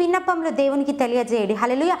మీ విన్నపములు దేవునికి తెలియజేయండి.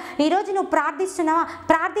 హల్లెలూయా. ఈరోజు నువ్వు ప్రార్థిస్తున్నావా?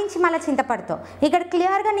 ప్రార్థించి మళ్ళీ చింతపడతావు. ఇక్కడ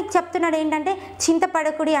క్లియర్గా నీకు చెప్తున్నాడు ఏంటంటే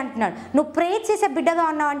చింతపడకుడి అంటున్నాడు. నువ్వు ప్రేయర్ చేసే బిడ్డగా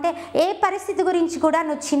ఉన్నావంటే ఏ పరిస్థితి గురించి కూడా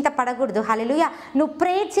నువ్వు చింతపడకూడదు. హల్లెలూయా. నువ్వు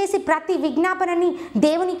ప్రేయర్ చేసి ప్రతి విజ్ఞాపనని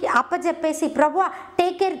దేవునికి అప్పచెప్పేసి ప్రభువా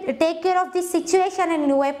take care of this situation అని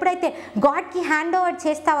నువ్వు ఎప్పుడైతే గాడ్కి హ్యాండ్ ఓవర్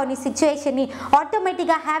చేస్తావో నీ సిచ్యువేషన్ని,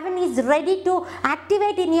 ఆటోమేటిక్గా heaven is ready to activate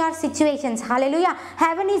in your situations. Hallelujah.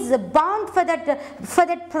 Heaven is bound for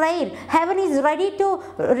that prayer. Heaven is ready to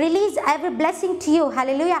release every blessing to you.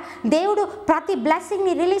 Hallelujah. దేవుడు ప్రతి blessing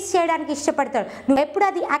ని రిలీజ్ చేయడానికి ఇష్టపడతాడు. నువ్వు ఎప్పుడు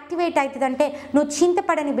అది యాక్టివేట్ అవుతుందంటే నువ్వు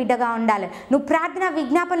చింతపడని బిడ్డగా ఉండాలి. నువ్వు ప్రార్థన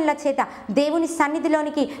విజ్ఞాపనల చేత దేవుని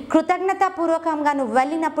సన్నిధిలోనికి కృతజ్ఞతాపూర్వకంగా నువ్వు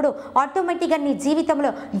వెళ్ళినప్పుడు ఆటోమేటిక్గా నీ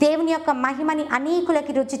జీవితంలో దేవుని యొక్క మహిమని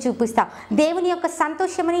అనేకులకి రుచి చూపిస్తావు. దేవుని యొక్క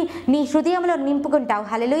సంతోషమని నీ హృదయంలో నింపుకుంటావు.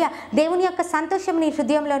 హల్లెలూయా. దేవుని యొక్క సంతోషం నీ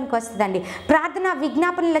హృదయంలోనికి వస్తుందండి. ప్రార్థన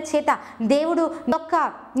విజ్ఞాపనల చేత దేవుడు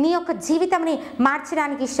నీ యొక్క జీవితంని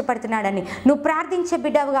మార్చడానికి ఇష్టపడుతున్నాడండి. నువ్వు ప్రార్థించే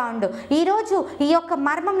బిడ్డవుగా ఉండు. ఈరోజు ఈ యొక్క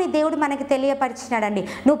మర్మంని దేవుడు మనకి తెలియపరిచినాడండి.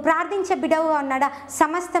 నువ్వు ప్రార్థించే బిడ్డవుగా ఉన్నాడా,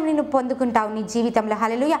 సమస్తంని నువ్వు పొందుకుంటావు నీ జీవితంలో.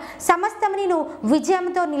 హల్లెలూయా. సమస్తంని నువ్వు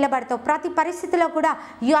విజయంతో నిలబడతావు. ప్రతి పరిస్థితిలో కూడా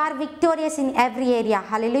you are victorious in every area.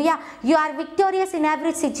 Hallelujah. You are victorious in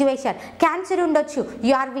every situation. Cancer ఉండొచ్చు,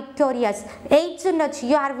 యు ఆర్ విక్టోరియస్. ఎయిడ్స్ ఉండొచ్చు,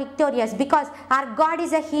 you are victorious. Because our God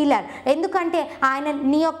is a healer. ఎందుకంటే ఆయన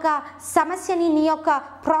నీ యొక్క సమస్యని, నీ యొక్క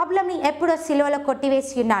ప్రాబ్లమ్ని ఎప్పుడో సిలువలో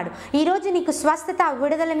కొట్టివేసి ఉన్నాడు. ఈరోజు నీకు స్వస్థత,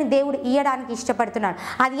 విడుదలని దేవుడు ఇవ్వడానికి ఇష్టపడుతున్నాడు.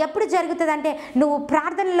 అది ఎప్పుడు జరుగుతుందంటే నువ్వు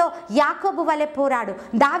ప్రార్థనలో యాకోబు వలె పోరాడు,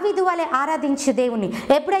 దావీదు వలె ఆరాధించు దేవుని.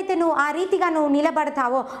 ఎప్పుడైతే నువ్వు ఆ రీతిగా నువ్వు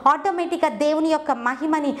నిలబడతావో ఆటోమేటిక్గా దేవుని యొక్క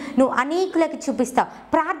మహిమని నువ్వు అనేకులకి చూపిస్తావు.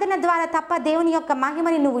 ప్రార్థన ద్వారా తప్ప దేవుని యొక్క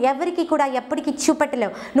మహిమని నువ్వు ఎవరికి కూడా ఎప్పటికీ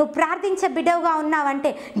చూపెట్టలేవు. నువ్వు ప్రార్థించే బిడ్డవుగా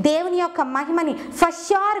ఉన్నావంటే దేవుని యొక్క మహిమని ఫర్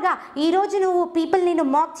ష్యూర్గా ఈరోజు నువ్వు పీపుల్ నిన్ను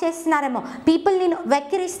మాక్ చేస్తున్నారేమో, పీపుల్ నిన్ను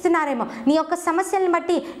వెక్కిరిస్తున్నారేమో, నీ యొక్క సమస్యలను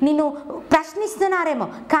బట్టి నిన్ను ప్రశ్నిస్తున్నారేమో,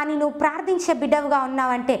 కానీ నువ్వు ప్రార్థించే బిడ్డవుగా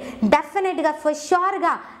ఉన్నావంటే డెఫినెట్గా ఫర్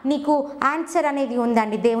ష్యూర్గా నీకు ఆన్సర్ అనేది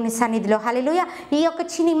ఉందండి దేవుని సన్నిధిలో. హల్లెలూయా. ఈ యొక్క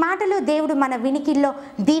చిన్ని మాటలు దేవుడు మన వినికిల్లో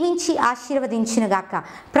దీవించి ఆశీర్వదించునుగాక.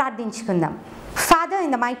 ప్రార్థించుకుందాం. Father,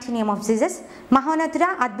 in the mighty name of Jesus, మహోన్నతుడా,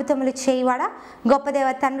 అద్భుతములు చేయవాడా, గొప్ప దేవ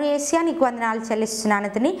తండ్రి యేసయ్యా, నీకు వందనాలు చెల్లిస్తున్నాను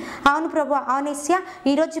తండ్రి. అవును ప్రభు, అవును యేసయ్యా,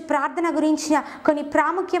 ఈరోజు ప్రార్థన గురించిన కొన్ని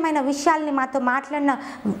ప్రాముఖ్యమైన విషయాల్ని మాతో మాట్లాడిన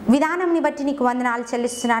విధానంని బట్టి నీకు వందనాలు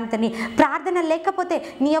చెల్లిస్తున్నాను తండ్రి. ప్రార్థన లేకపోతే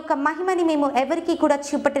నీ యొక్క మహిమని మేము ఎవరికి కూడా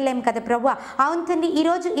చూపట్టలేము కదా ప్రభు. అవును తండ్రి,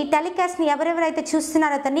 ఈరోజు ఈ టెలికాస్ట్ని ఎవరెవరైతే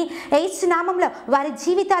చూస్తున్నారో తండ్రి, యేసు నామంలో వారి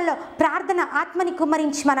జీవితాల్లో ప్రార్థన ఆత్మని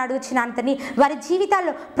కుమ్మరించమని అడుగుచున్నాను తండ్రి. వారి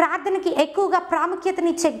జీవితాల్లో ప్రార్థనకి ఎక్కువగా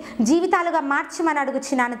ప్రాముఖ్యతనిచ్చే జీవితాలుగా మార్చమని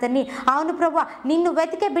అడుగుచున్నాను తండ్రి. అవును ప్రభు, నిన్ను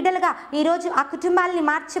వెతికే బిడ్డలుగా ఈరోజు ఆ కుటుంబాలని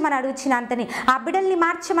మార్చమని అడుగుచున్నాను తండ్రి. ఆ బిడ్డల్ని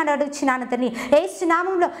మార్చమని అడుగుచున్నాను తండ్రి. యేసు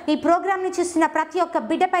నామంలో ఈ ప్రోగ్రామ్ని చూస్తున్న ప్రతి ఒక్క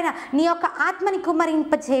బిడ్డ పైన నీ యొక్క ఆత్మని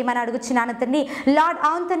కుమ్మరింప చేయమని అడుగుచున్నాను తండ్రి. లార్డ్,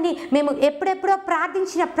 అవును తండ్రి, మేము ఎప్పుడెప్పుడో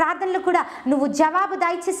ప్రార్థించిన ప్రార్థనలు కూడా నువ్వు జవాబు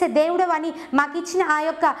దయచేసే దేవుడు అని మాకు ఇచ్చిన ఆ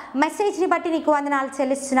యొక్క మెసేజ్ని బట్టి నీకు వందనాలు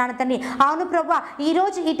చెల్లిస్తున్నాను తండ్రి. అవును ప్రభు,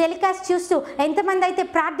 ఈరోజు ఈ టెలికాస్ట్ చూస్తూ ఎంతమంది అయితే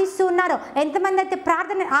ప్రార్థిస్తూ ఉన్నారో, ఎంతమంది అయితే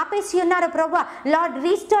ప్రార్థన ఆపేసి ఉన్నారో ప్రభువా, lord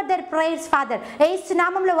restore there prayers father. యేసు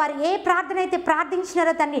నామములో వారు ఏ ప్రార్థన అయితే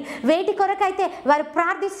ప్రార్థించినారో తండ్రి, వేటి కొరకైతే వారు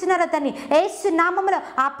ప్రార్థిస్తున్నారో తండ్రి, యేసు నామములో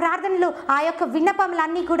ఆ ప్రార్థనలు, ఆ యొక్క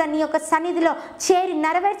విన్నపములన్నీ కూడా నీ యొక్క సన్నిధిలో చేరి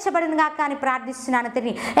నెరవేర్చబడును గాక అని ప్రార్థిస్తున్నాను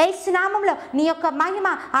తండ్రి. యేసు నామములో నీ యొక్క మహిమ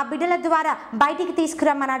ఆ బిడ్డల ద్వారా బయటికి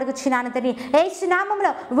తీసుకురమ్మని అడుగుచున్నాను తండ్రి. యేసు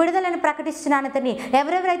నామములో విడుదలను ప్రకటిస్తున్నాను తండ్రి.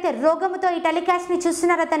 ఎవరెవరైతే రోగముతో ఈ టెలికాస్ట్ ని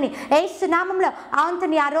చూస్తున్నారో తండ్రి, యేసు నామములో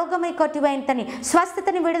అవును ఆ రోగమే కొట్టివేయండి తండ్రి,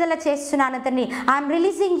 స్వస్థతని విడుదల చేస్తున్నాను తండ్రి. I'm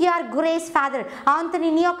releasing your grace father. అవును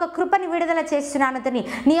నీ యొక్క కృపని విడుదల చేస్తున్నాను తండ్రి,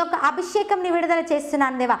 నీ యొక్క అభిషేకంని విడుదల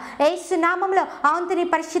చేస్తున్నాను దేవా. యేసు నామములో అవును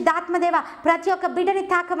పరిశుద్ధాత్మ దేవ ప్రతి ఒక్క బిడ్డని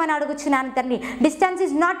తాకమని అడుగుచున్నాను తండ్రి. Distance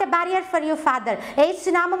is not a barrier for you father. యేసు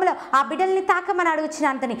నామములో ఆ బిడ్డల్ని తాకమని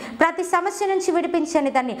అడుగుచున్నాను తండ్రి. ప్రతి సమస్య నుంచి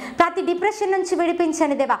విడిపించండి తండ్రి, ప్రతి డిప్రెషన్ నుంచి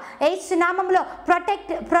విడిపించండి దేవా. యేసు నామములో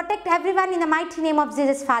protect everyone in the mighty name of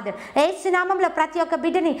Jesus father. యేసు నామములో ప్రతి ఒక్క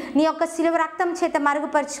బిడ్డని నీ యొక్క శిలువ రక్తం చేత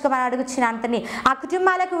మరుగుపరుచుకోమని అడుగుచున్నాను తండ్రి. ఆ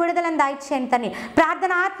కుటుంబాలకు విడుదలను దయచేయండి తండ్రి.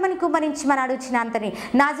 ప్రార్థన ఆత్మని కుమ్మరించమని అడుగుచున్నాను తండ్రి.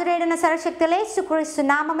 నజరేయుడైన సర్వశక్తుల యేసుక్రీస్తు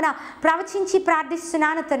నామమున ప్రవచించి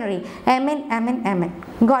ప్రార్థిస్తున్నాను తండ్రి. ఆమేన్, ఆమేన్, ఆమేన్.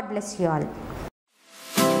 God bless you all.